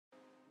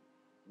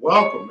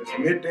Welcome. It's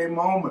Midday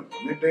Moments.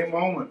 Midday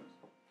Moments.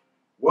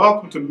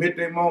 Welcome to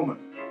Midday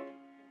Moments.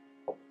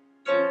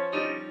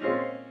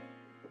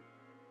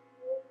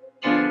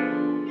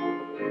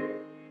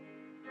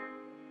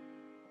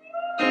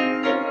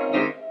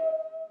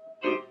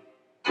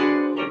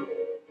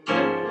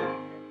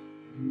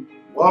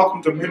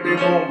 Welcome to Midday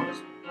Moments.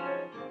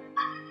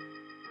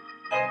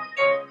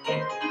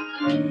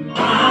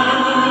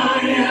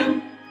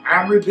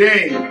 I'm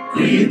redeemed.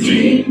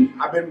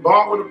 I've been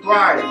bought with a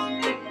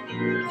price.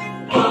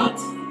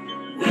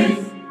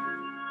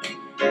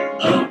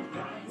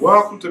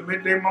 Welcome to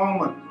Midday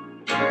Moments.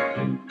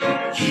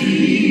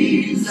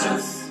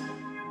 Jesus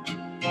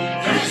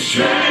has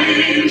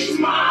changed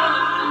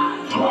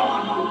my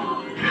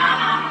whole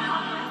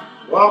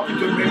life. Welcome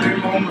to Midday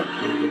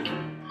Moments.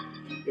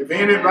 If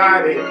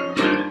anybody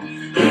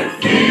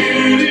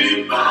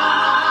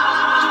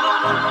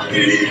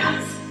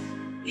asks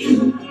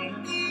you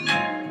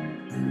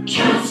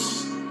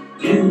just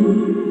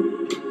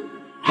who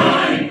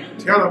I am,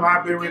 tell them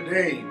I've been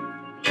redeemed.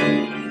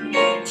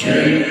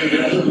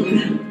 tell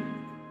them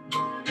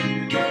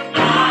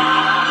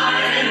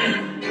I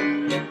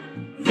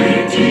am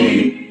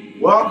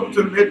redeemed. Welcome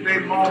to Midday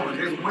Moments.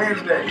 It's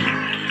Wednesday.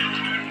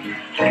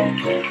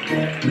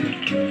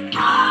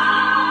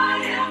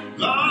 I'm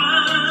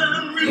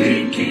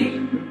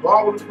redeemed. Been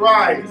bought with a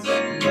price.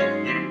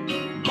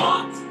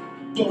 Bought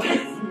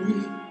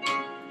with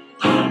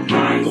a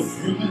price.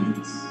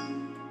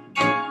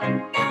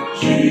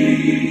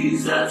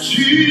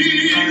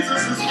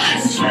 Jesus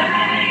has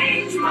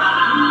changed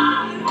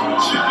my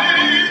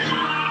life.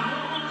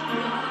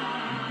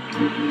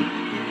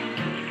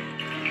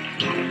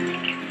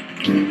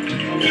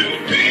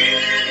 If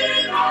anybody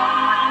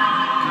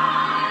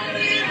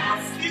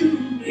asks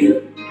you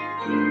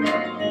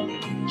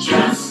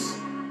just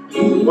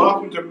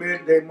Welcome to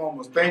Midday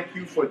Moments. Thank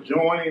you for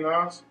joining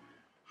us.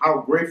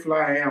 How grateful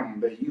I am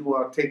that you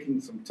are taking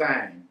some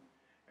time,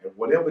 at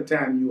whatever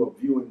time you are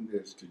viewing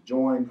this, to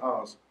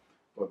us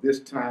for this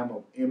time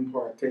of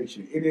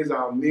impartation. It is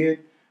our midweek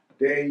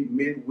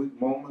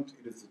moments.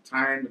 It is the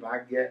time that I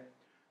get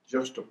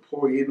just to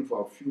pour in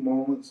for a few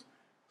moments,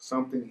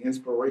 something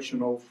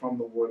inspirational from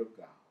the Word of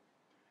God.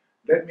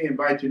 Let me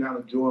invite you now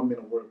to join me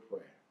in a word of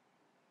prayer.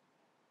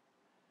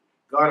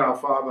 God our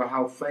Father,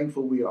 how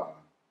thankful we are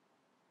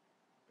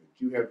that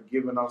you have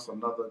given us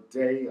another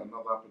day,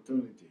 another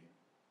opportunity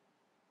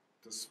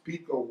to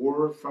speak a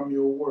word from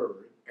your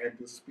word and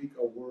to speak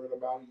a word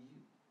about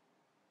you.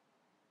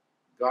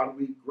 God,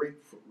 we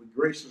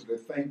graciously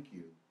thank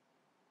you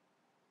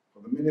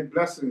for the many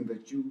blessings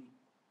that you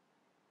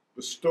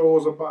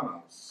bestows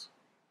upon us.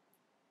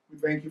 We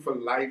thank you for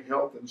life,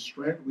 health, and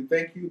strength. We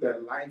thank you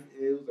that life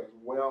is as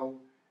well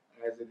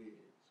as it is.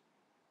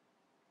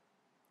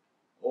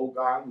 Oh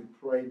God, we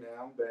pray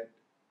now that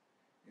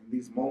in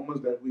these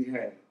moments that we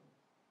have,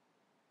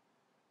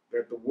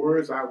 that the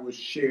words I will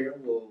share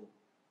will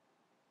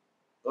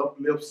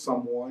uplift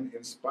someone,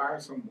 inspire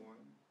someone,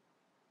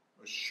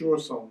 assure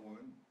someone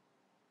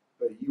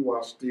that you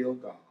are still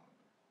God.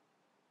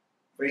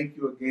 Thank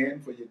you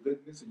again for your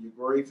goodness and your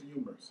grace and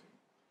your mercy.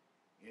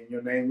 In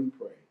your name we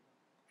pray.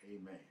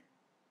 Amen.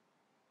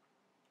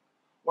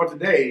 Well,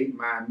 today,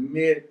 my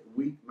midday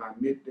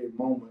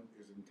moment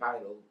is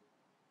entitled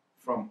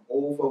From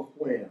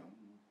Overwhelmed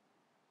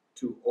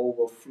to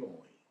Overflowing.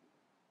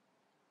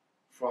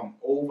 From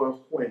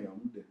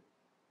overwhelmed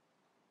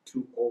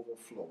to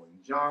overflowing.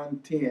 John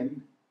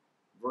 10,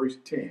 verse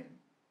 10.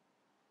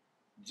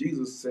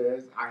 Jesus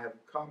says, I have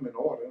come in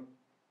order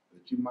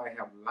that you might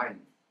have life.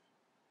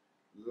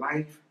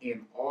 Life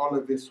in all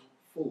of its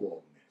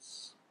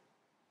fullness.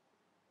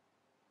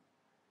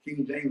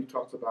 King James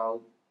talks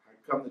about, I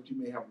come that you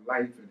may have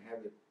life and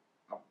have it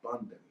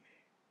abundantly.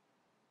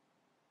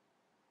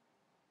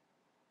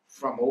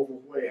 From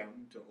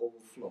overwhelmed to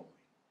overflowing.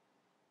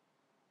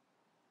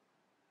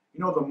 You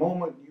know, the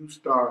moment you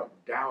start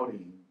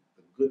doubting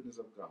the goodness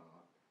of God,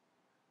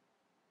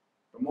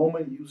 the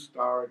moment you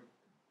start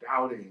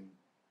doubting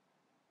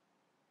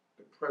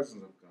the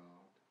presence of God,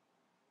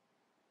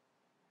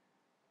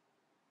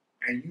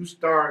 and you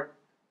start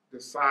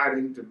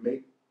deciding to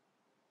make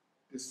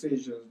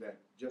decisions that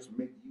just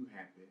make you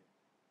happy,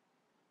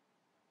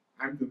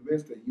 I'm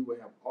convinced that you will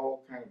have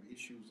all kinds of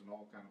issues and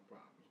all kinds of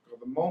problems. Because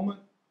the moment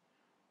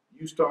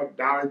you start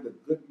doubting the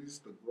goodness,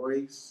 the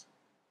grace,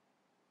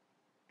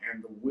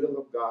 and the will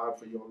of God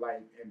for your life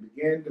and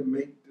begin to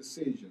make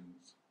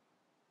decisions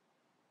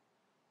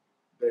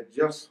that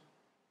just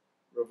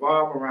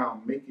revolve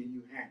around making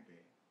you happy,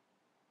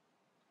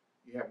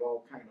 you have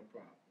all kinds of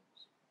problems.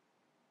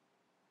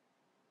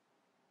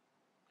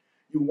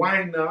 You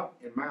wind up,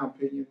 in my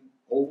opinion,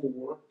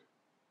 overworked,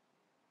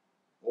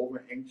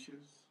 over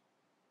anxious,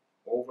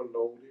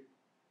 overloaded,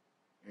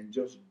 and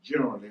just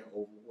generally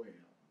overwhelmed.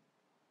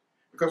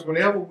 Because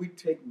whenever we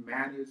take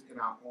matters in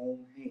our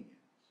own hands,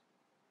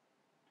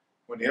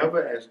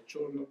 whenever as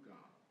children of God,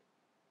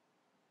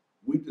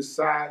 we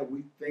decide,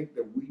 we think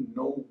that we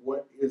know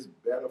what is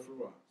better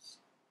for us,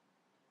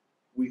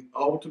 we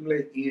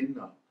ultimately end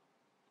up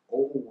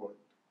overworked,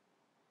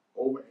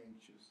 over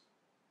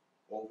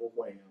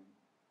overwhelmed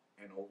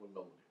and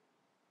overloaded.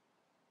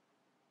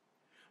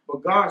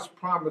 But God's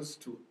promise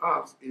to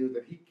us is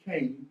that he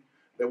came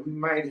that we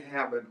might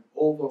have an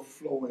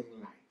overflowing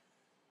life.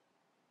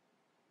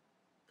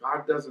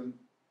 God doesn't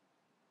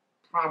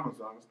promise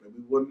us that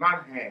we will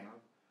not have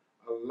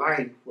a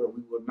life where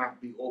we will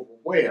not be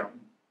overwhelmed,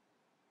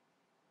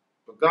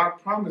 but God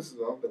promises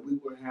us that we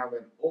will have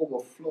an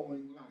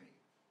overflowing life.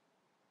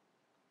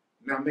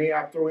 Now, may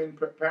I throw in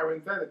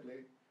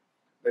parenthetically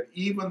that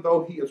even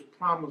though he has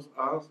promised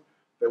us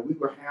that we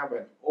will have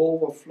an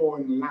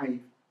overflowing life,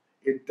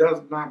 it does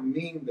not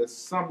mean that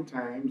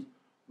sometimes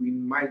we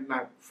might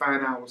not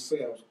find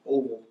ourselves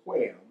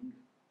overwhelmed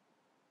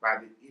by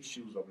the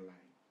issues of life.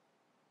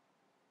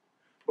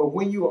 But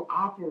when you are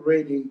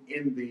operating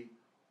in the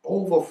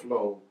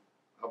overflow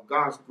of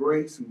God's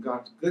grace and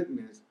God's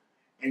goodness,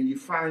 and you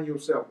find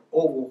yourself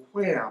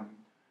overwhelmed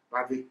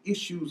by the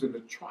issues and the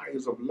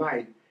trials of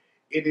life,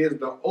 it is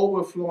the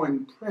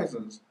overflowing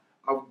presence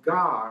of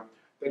God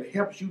that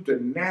helps you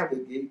to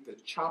navigate the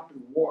choppy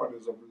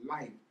waters of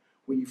life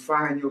when you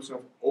find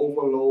yourself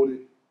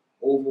overloaded,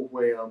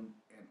 overwhelmed,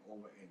 and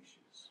over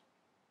anxious.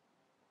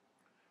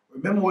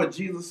 Remember what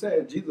Jesus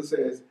said. Jesus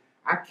says,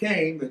 I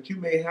came that you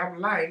may have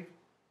life,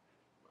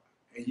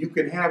 and you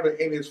can have it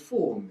in its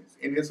fullness,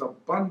 in its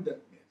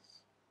abundantness.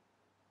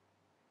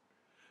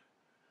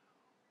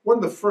 One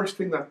of the first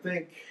things I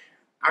think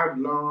I've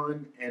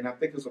learned, and I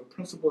think is a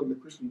principle in the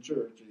Christian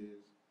church, is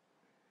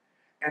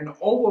an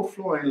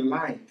overflowing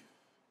life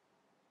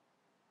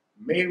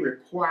may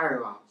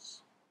require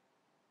us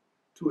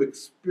to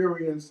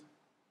experience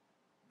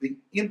the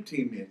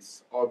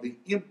emptiness or the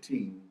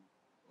emptying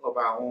of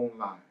our own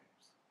lives.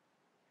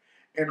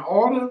 In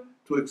order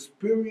to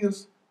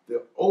experience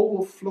the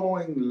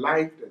overflowing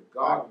life that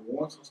God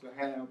wants us to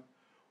have,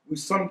 we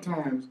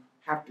sometimes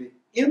have to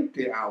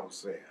empty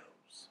ourselves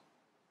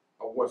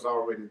of what's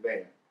already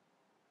there.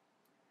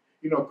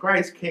 You know,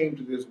 Christ came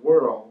to this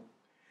world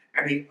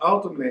and he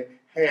ultimately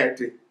had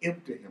to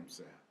empty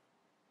himself.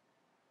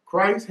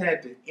 Christ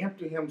had to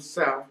empty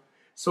himself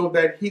so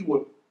that he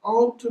would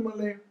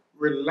ultimately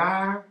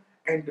rely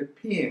and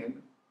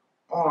depend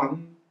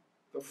on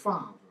the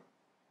Father.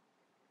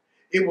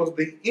 It was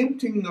the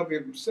emptying of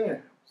himself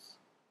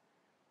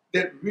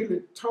that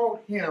really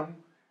taught him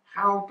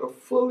how to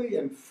fully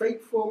and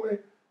faithfully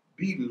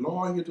be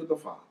loyal to the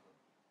Father.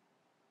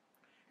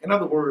 In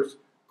other words,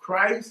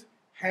 Christ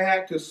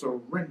had to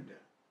surrender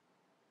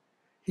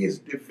his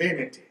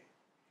divinity.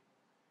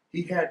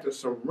 He had to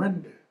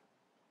surrender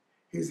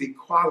his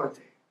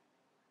equality.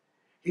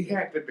 He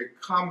had to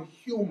become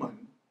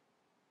human.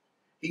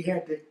 He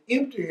had to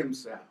empty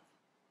himself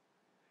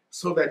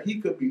so that he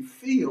could be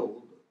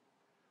filled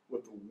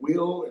with the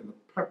will and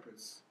the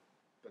purpose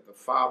that the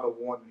Father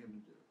wanted him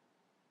to do.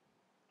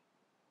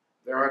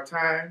 There are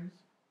times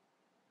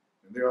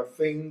and there are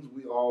things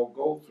we all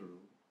go through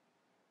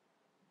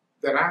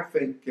that I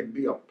think can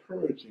be a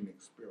purging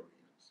experience.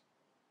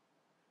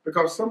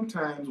 Because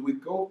sometimes we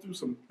go through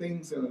some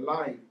things in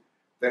life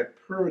that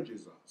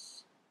purges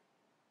us,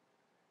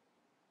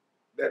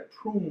 that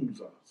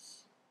prunes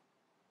us.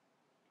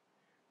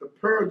 The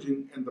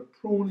purging and the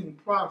pruning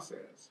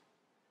process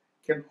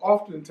can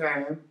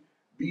oftentimes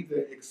be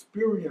the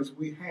experience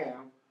we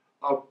have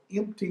of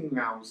emptying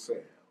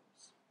ourselves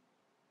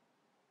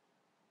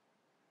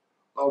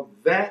of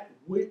that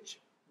which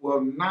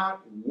will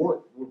not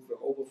work with the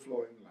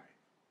overflowing life.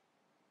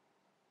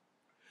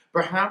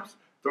 Perhaps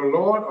the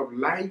Lord of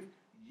life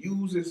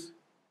uses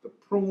the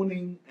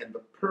pruning and the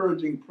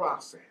purging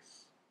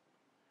process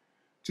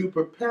to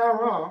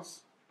prepare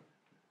us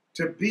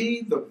to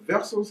be the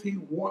vessels he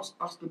wants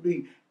us to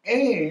be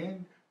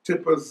and to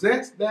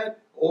possess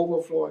that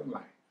overflowing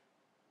life.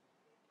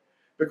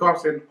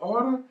 Because in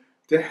order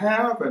to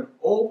have an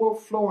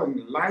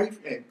overflowing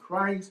life in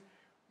Christ,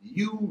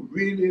 you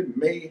really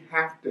may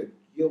have to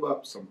give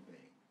up some things.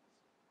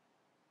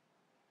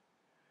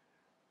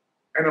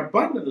 An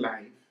abundant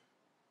life,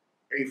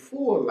 a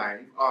full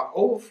life, or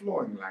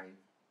overflowing life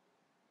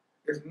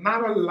is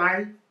not a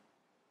life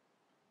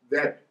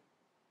that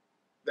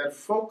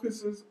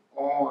focuses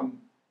on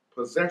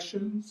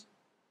possessions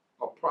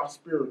or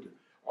prosperity.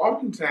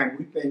 Oftentimes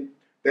we think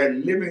that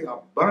living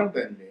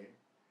abundantly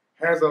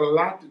has a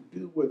lot to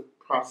do with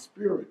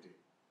prosperity,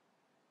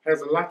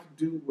 has a lot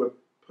to do with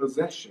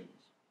possessions.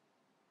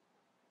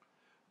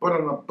 But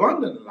an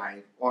abundant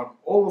life or an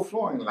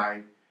overflowing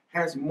life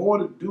has more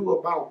to do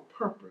about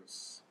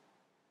purpose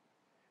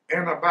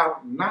and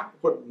about not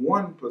what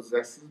one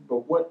possesses,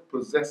 but what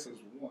possesses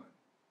one.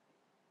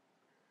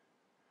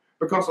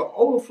 Because an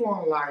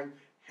overflowing life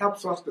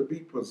helps us to be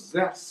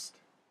possessed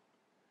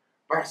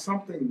by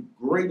something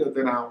greater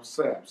than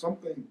ourselves,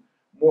 something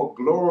more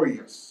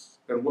glorious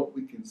than what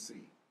we can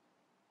see.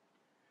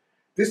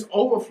 This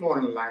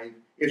overflowing life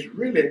is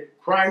really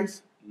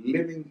Christ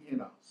living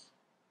in us.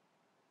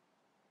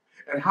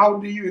 And how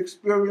do you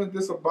experience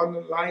this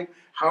abundant life?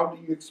 How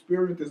do you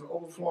experience this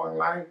overflowing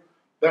life?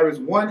 There is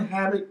one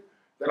habit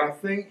that I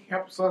think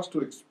helps us to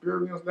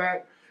experience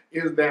that,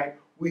 is that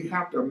we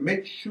have to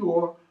make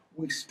sure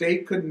we stay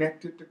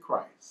connected to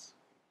Christ.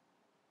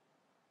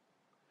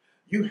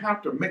 You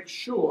have to make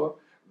sure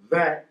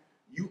that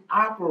you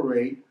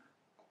operate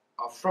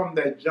from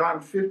that John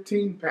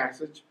 15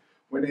 passage,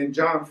 when in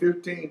John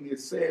 15 it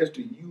says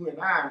to you and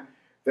I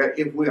that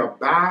if we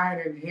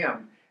abide in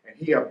him and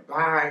he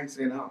abides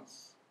in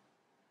us.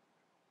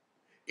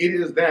 It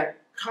is that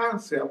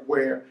concept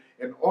where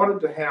in order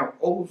to have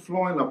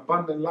overflowing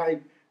abundant life,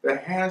 there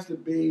has to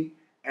be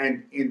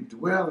an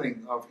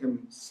indwelling of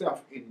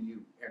himself in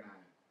you and I.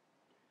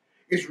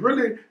 It's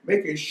really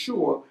making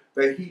sure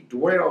that he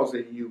dwells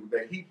in you,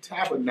 that he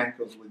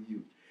tabernacles with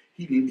you,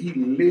 he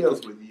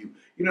lives with you.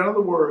 In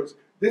other words,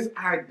 this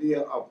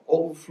idea of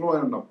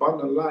overflowing an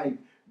abundant life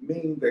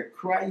means that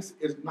Christ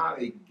is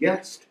not a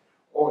guest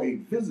or a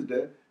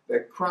visitor,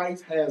 that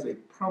Christ has a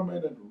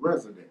permanent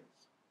residence.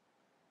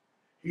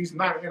 He's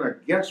not in a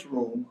guest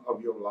room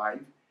of your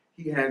life.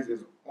 He has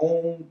his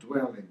own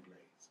dwelling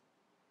place.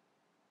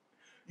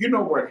 You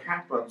know what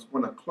happens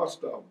when a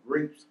cluster of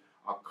grapes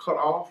are cut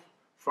off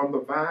from the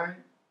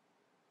vine?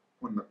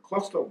 When the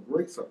cluster of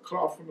grapes are cut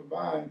off from the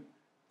vine,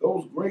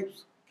 those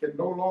grapes can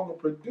no longer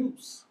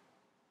produce.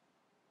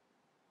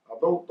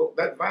 Although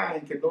that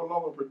vine can no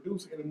longer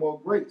produce any more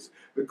grapes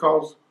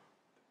because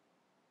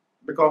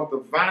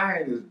the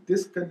vine is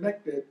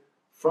disconnected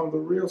from the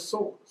real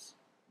source.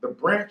 The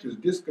branch is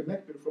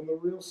disconnected from the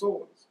real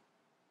source.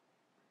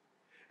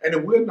 And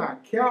if we're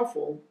not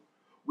careful,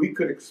 we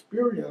could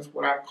experience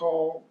what I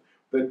call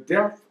the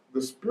death,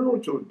 the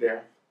spiritual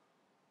death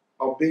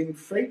of being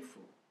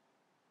faithful.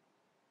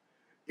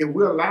 If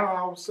we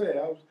allow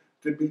ourselves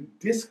to be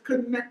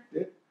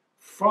disconnected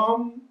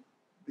from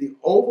the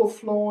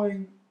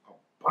overflowing,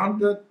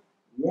 abundant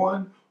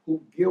one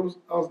who gives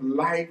us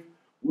life,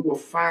 we will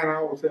find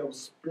ourselves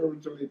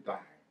spiritually dying.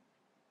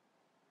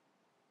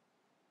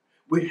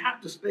 We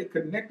have to stay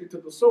connected to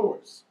the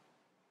source.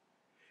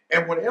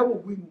 And whenever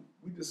we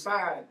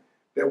decide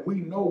that we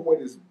know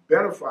what is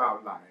better for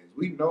our lives,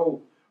 we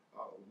know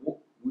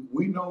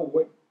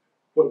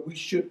what we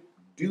should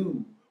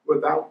do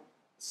without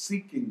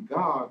seeking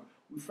God,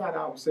 we find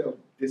ourselves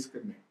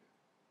disconnected.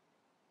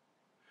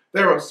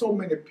 There are so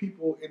many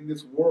people in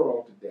this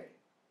world today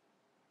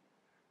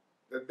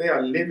that they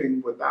are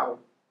living without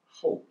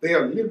hope. They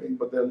are living,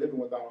 but they're living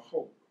without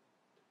hope.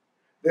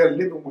 They're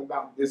living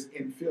without this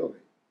infilling.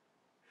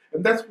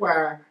 And that's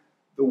why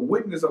the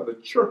witness of the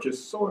church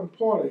is so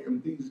important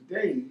in these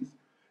days,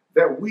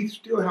 that we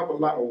still have a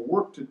lot of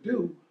work to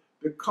do,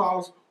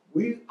 because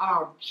we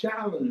are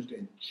challenged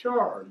and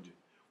charged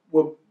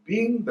with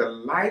being the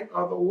light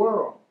of the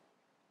world.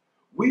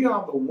 We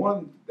are the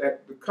ones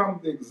that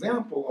become the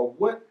example of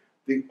what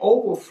the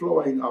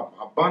overflowing of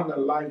abundant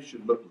life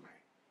should look like.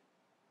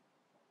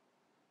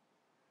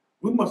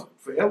 We must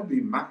forever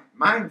be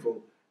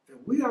mindful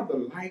that we are the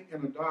light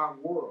in a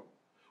dark world.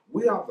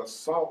 We are the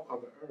salt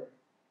of the earth.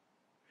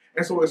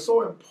 And so it's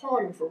so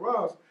important for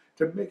us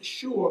to make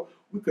sure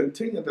we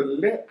continue to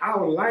let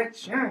our light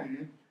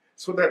shine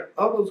so that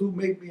others who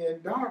may be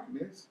in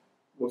darkness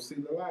will see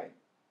the light.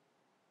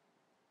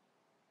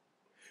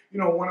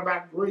 One of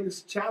our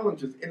greatest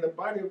challenges in the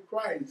body of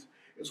Christ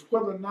is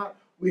whether or not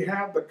we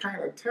have the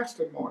kind of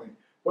testimony,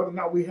 whether or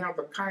not we have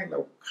the kind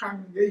of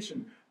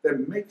congregation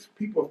that makes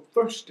people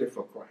thirsty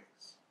for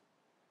Christ,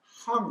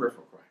 hungry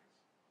for Christ.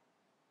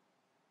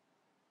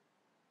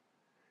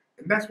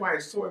 And that's why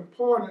it's so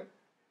important,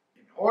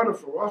 in order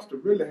for us to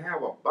really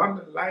have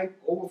abundant life,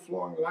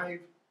 overflowing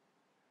life,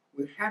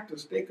 we have to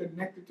stay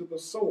connected to the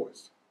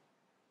source.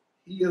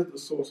 He is the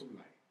source of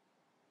life.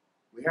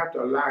 We have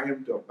to allow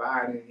him to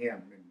abide in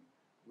him, and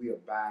we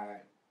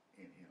abide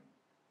in him,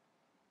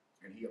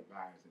 and he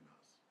abides in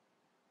us.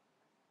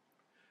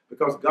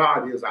 Because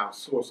God is our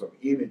source of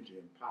energy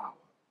and power.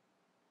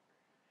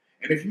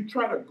 And if you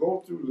try to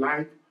go through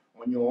life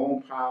on your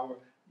own power,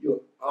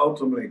 you're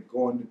ultimately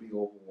going to be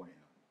overwhelmed.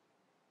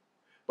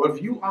 But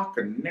if you are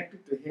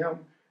connected to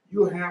him,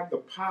 you'll have the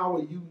power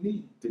you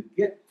need to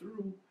get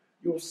through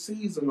your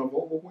season of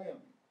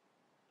overwhelming.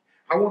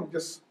 I want to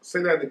just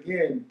say that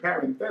again,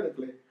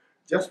 parenthetically.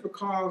 Just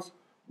because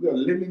we are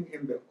living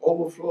in the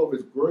overflow of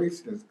his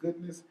grace and his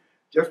goodness,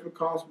 just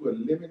because we're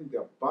living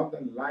the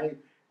abundant life,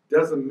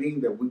 doesn't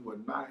mean that we will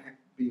not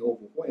be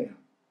overwhelmed.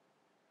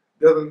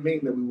 Doesn't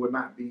mean that we will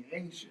not be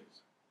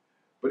anxious.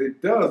 But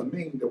it does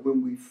mean that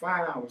when we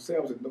find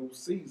ourselves in those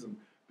seasons,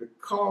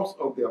 because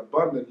of the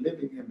abundant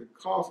living and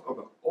because of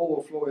the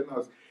overflow in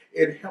us,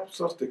 it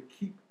helps us to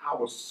keep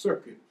our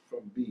circuit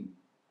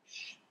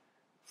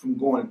from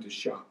going into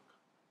shock.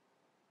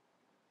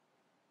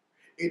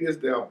 It is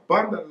the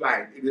abundant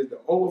life, it is the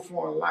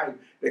overflowing life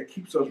that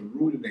keeps us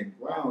rooted and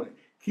grounded,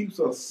 keeps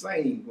us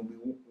sane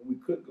when we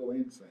could go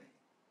insane.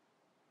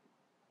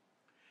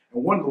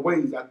 And one of the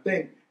ways I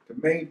think to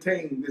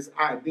maintain this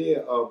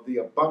idea of the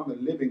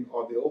abundant living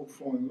or the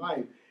overflowing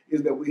life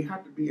is that we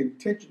have to be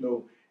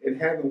intentional in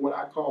having what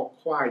I call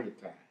quiet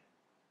time.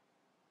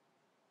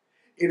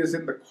 It is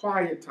in the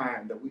quiet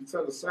time that we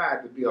set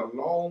aside to be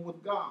alone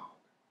with God.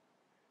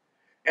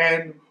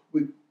 And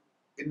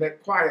in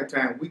that quiet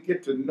time, we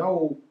get to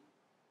know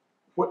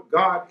where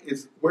God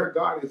is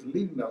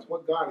leading us,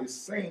 what God is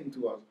saying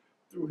to us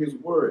through his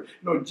word.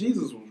 You know,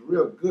 Jesus was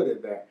real good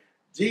at that.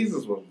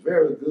 Jesus was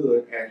very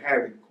good at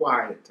having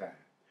quiet time.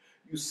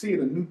 You see in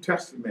the New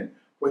Testament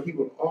where he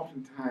would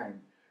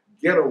oftentimes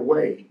get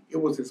away. It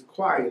was his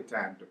quiet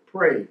time to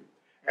pray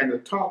and to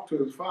talk to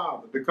his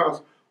Father,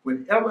 because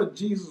whenever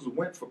Jesus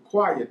went for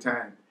quiet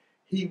time,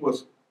 he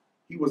was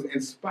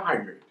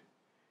inspired.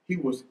 He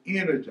was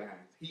energized.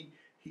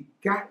 He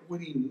got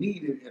what he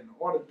needed in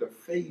order to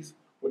face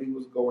what he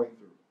was going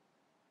through.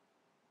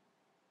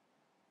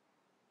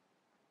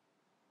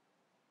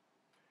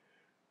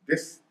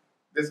 This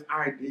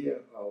idea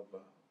of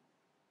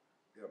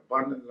the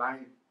abundant life,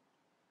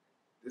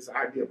 this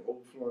idea of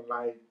overflowing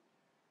life,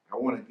 I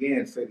want to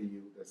again say to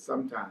you that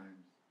sometimes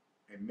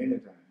and many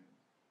times,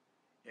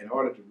 in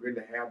order to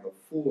really have the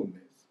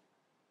fullness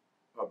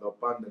of the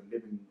abundant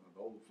living of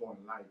the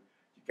overflowing life,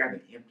 you got to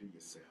empty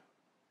yourself.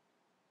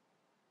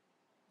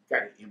 You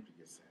got to empty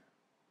yourself.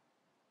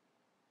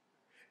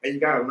 And you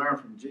got to learn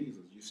from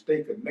Jesus. You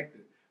stay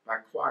connected by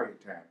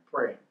quiet time,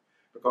 prayer,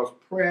 because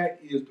prayer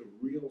is the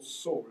real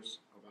source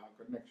of our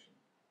connection.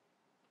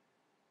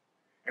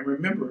 And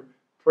remember,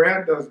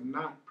 prayer does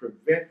not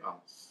prevent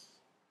us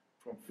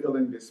from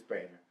feeling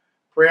despair.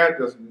 Prayer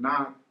does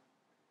not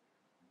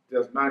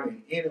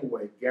in any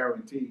way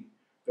guarantee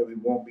that we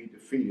won't be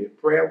defeated.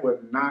 Prayer will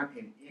not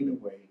in any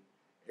way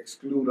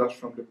exclude us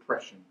from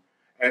depression.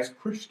 As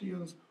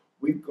Christians,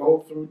 we go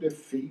through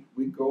defeat,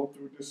 we go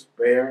through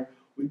despair,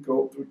 we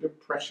go through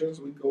depressions,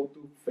 we go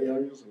through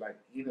failures like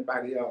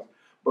anybody else.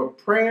 But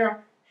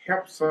prayer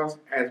helps us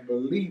as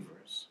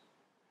believers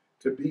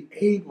to be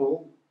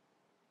able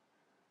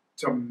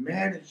to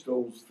manage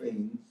those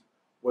things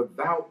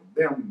without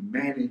them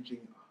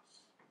managing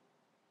us.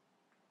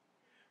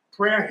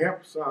 Prayer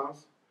helps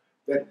us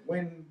that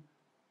when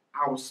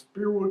our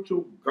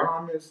spiritual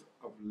garments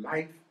of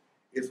life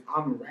is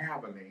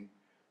unraveling,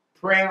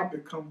 prayer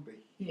becomes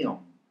the hem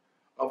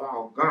of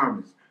our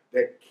garments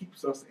that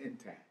keeps us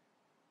intact.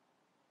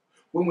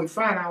 When we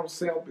find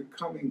ourselves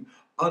becoming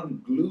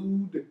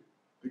unglued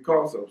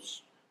because of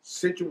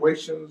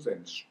situations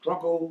and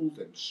struggles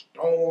and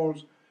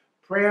storms,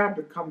 prayer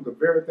becomes the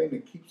very thing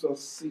that keeps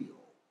us sealed.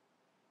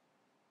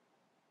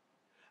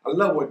 I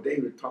love what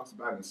David talks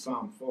about in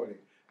Psalm 40.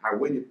 I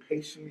waited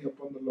patiently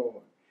upon the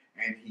Lord,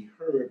 and he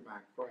heard my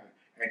cry,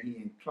 and he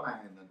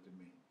inclined unto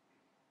me.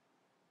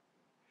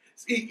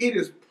 See, it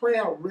is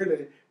prayer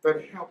really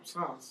that helps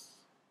us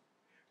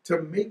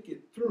to make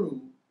it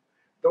through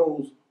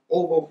those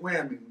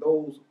overwhelming,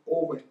 those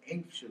over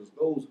anxious,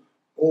 those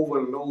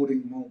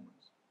overloading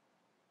moments.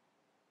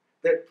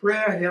 That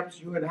prayer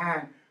helps you and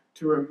I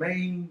to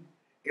remain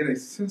in a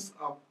sense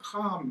of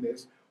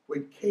calmness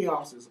when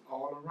chaos is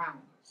all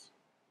around us.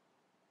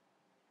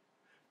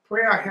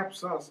 Prayer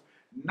helps us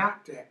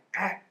not to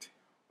act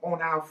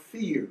on our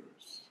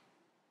fears.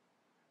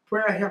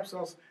 Prayer helps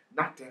us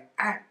not to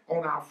act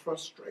on our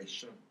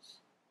frustrations.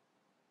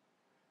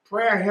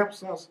 Prayer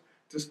helps us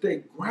to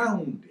stay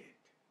grounded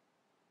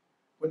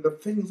when the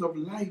things of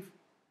life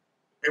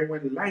and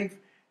when life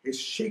is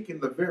shaking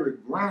the very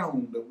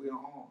ground that we are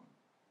on.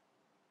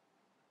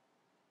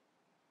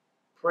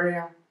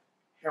 Prayer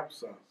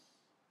helps us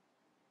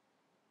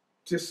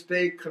to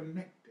stay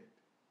connected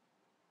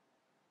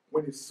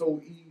when it's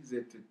so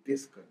easy to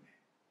disconnect.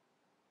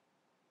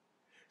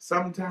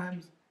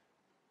 Sometimes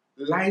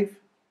life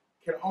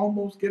can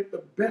almost get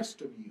the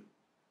best of you,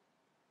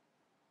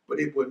 but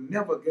it will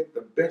never get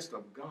the best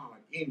of God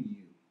in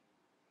you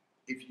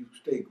if you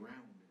stay grounded.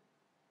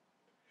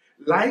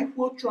 Life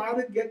will try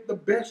to get the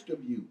best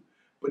of you,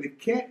 but it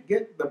can't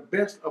get the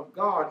best of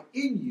God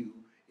in you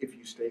if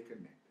you stay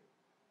connected.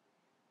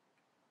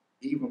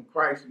 Even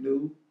Christ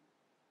knew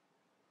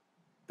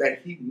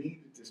that he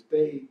needed to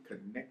stay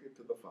connected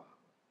to the Father.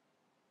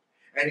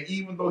 And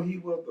even though he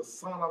was the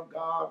Son of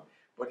God,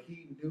 but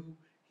he knew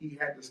he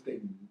had to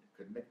stay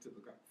connected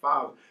to the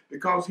Father,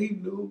 because he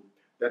knew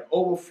that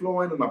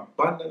overflowing and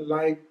abundant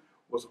life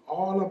was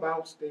all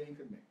about staying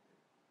connected.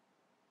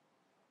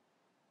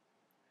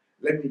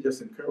 Let me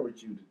just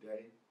encourage you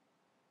today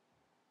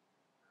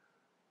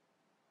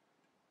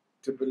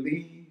to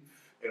believe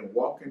and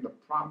walk in the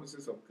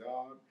promises of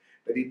God,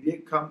 that he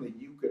did come that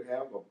you could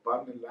have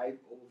abundant life,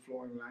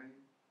 overflowing life.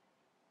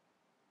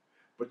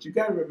 But you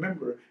got to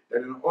remember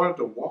that in order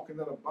to walk in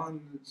that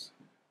abundance,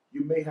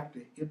 you may have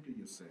to empty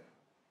yourself.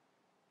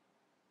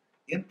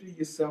 Empty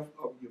yourself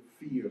of your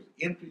fears.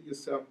 Empty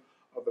yourself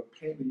of the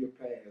pain of your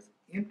past.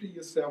 Empty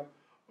yourself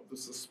of the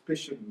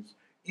suspicions.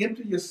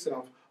 Empty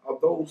yourself of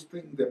those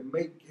things that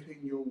may get in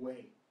your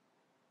way.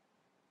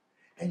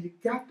 And you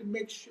got to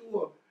make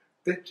sure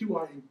that you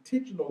are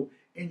intentional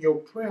in your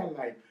prayer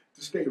life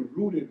to stay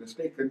rooted and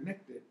stay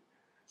connected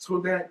so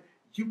that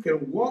you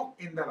can walk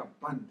in that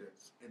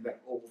abundance, in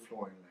that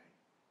overflowing life.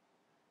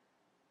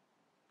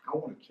 I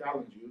want to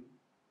challenge you,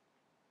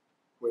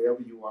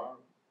 wherever you are,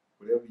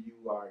 whatever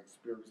you are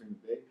experiencing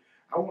today,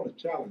 I want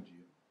to challenge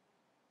you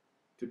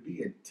to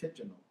be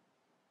intentional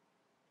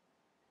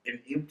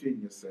in emptying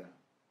yourself.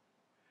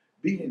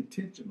 Be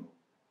intentional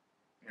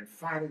and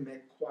finding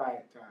that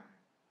quiet time.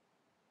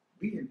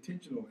 Be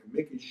intentional in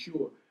making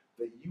sure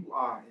that you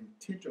are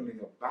intentionally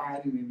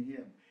abiding in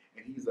him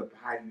and he's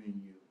abiding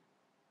in you.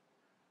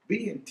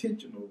 Be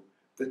intentional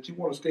that you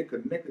want to stay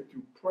connected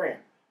through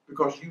prayer,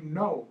 because you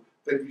know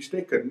that if you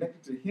stay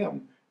connected to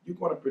him, you're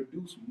going to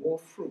produce more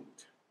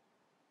fruit.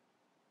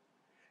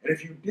 And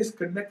if you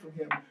disconnect from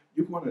him,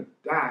 you're going to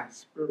die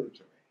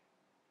spiritually.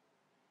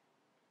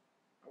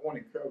 I want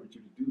to encourage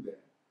you to do that.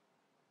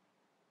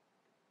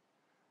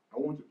 I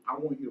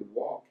want you to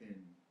walk in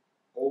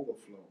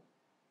overflow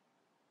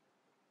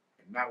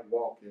and not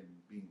walk in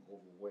being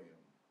overwhelmed.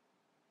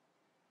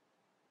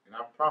 And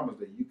I promise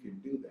that you can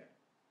do that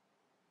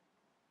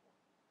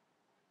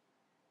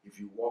if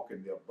you walk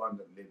in the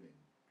abundant living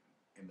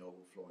and the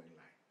overflowing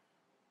life.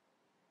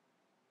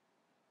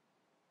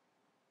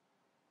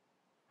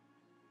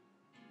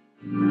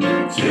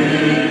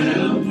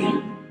 Tell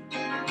him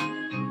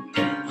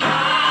I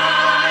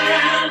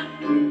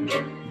am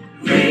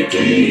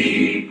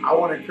redeemed. I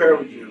want to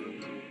encourage you.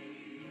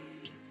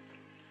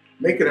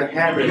 Make it a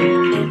habit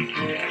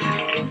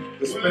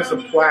to spend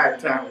some quiet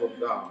time with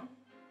God.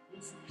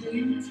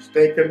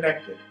 Stay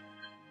connected.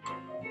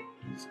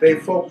 Stay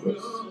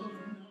focused.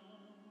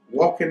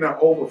 Walk in the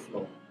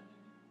overflow,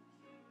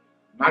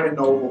 not in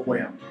the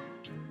overwhelm.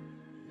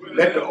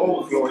 Let the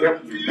overflow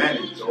help you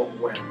manage the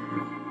overwhelm.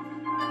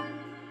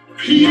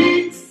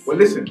 Well,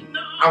 listen,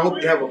 I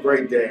hope you have a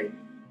great day.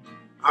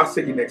 I'll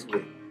see you next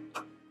week.